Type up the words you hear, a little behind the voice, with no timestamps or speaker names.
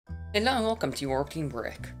Hello and welcome to Orbiting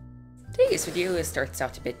Brick. Today's video starts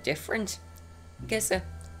out a bit different because,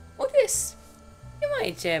 this? You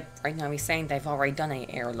might right now be saying that I've already done an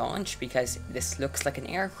air launch because this looks like an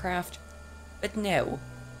aircraft, but no,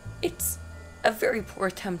 it's a very poor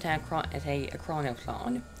attempt at a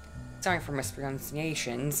Ekranoplan. Sorry for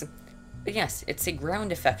mispronunciations, but yes, it's a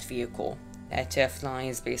ground effect vehicle that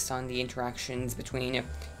flies based on the interactions between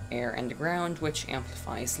air and the ground, which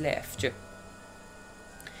amplifies lift.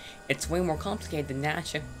 It's way more complicated than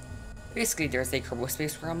that. Basically, there's a Kerbal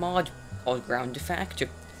Space Program mod called Ground Effect,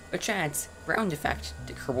 which adds ground effect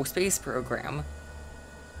to Kerbal Space Program.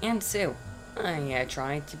 And so, I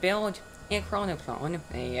tried to build a Ekranoplan,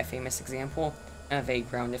 a famous example of a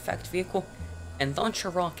ground effect vehicle, and launch a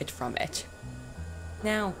rocket from it.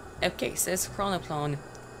 Now, okay, so this Ekranoplan,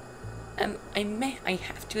 I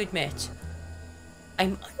have to admit,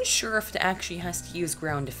 I'm unsure if it actually has to use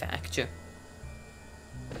ground effect.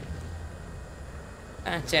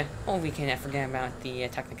 But we can forget about the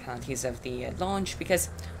technicalities of the launch, because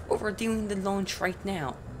we're doing the launch right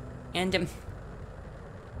now. And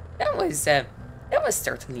that was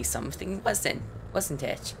certainly something, wasn't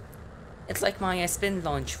it? It's like my spin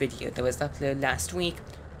launch video that was uploaded last week,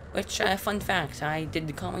 which, fun fact, I did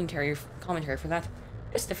the commentary for that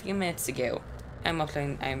just a few minutes ago. I'm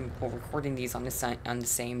recording these on the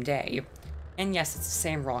same day, and yes, it's the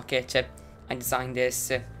same rocket. I designed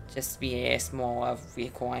this just to be a small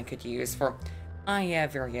vehicle I could use for my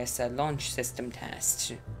various launch system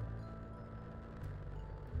tests.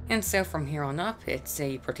 And so from here on up, it's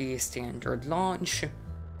a pretty standard launch.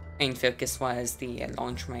 Main focus was the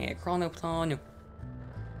launch of my Ekranoplan,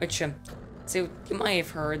 which, so you might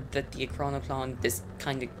have heard that the Ekranoplan just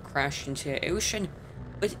kind of crashed into the ocean,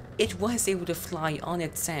 but it was able to fly on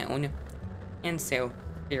its own, and so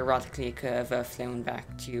theoretically it could have flown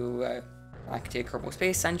back to Kerbal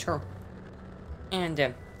Space Center,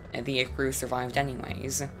 and the crew survived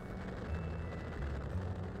anyways.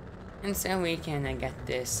 And so we can get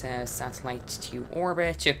this satellite to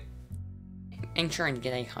orbit, ensuring to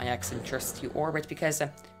get a high eccentricity orbit, because I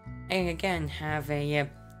again have a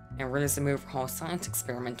realism overhaul science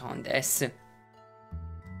experiment on this.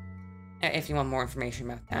 If you want more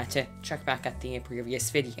information about that, check back at the previous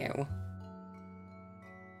video.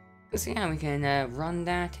 So yeah, we can run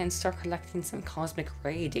that and start collecting some cosmic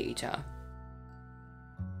ray data.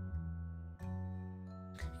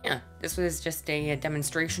 Yeah, this was just a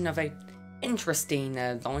demonstration of a interesting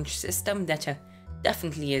launch system that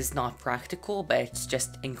definitely is not practical, but it's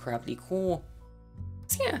just incredibly cool.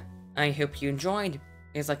 So yeah, I hope you enjoyed.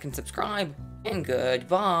 Please like and subscribe, and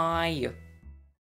goodbye!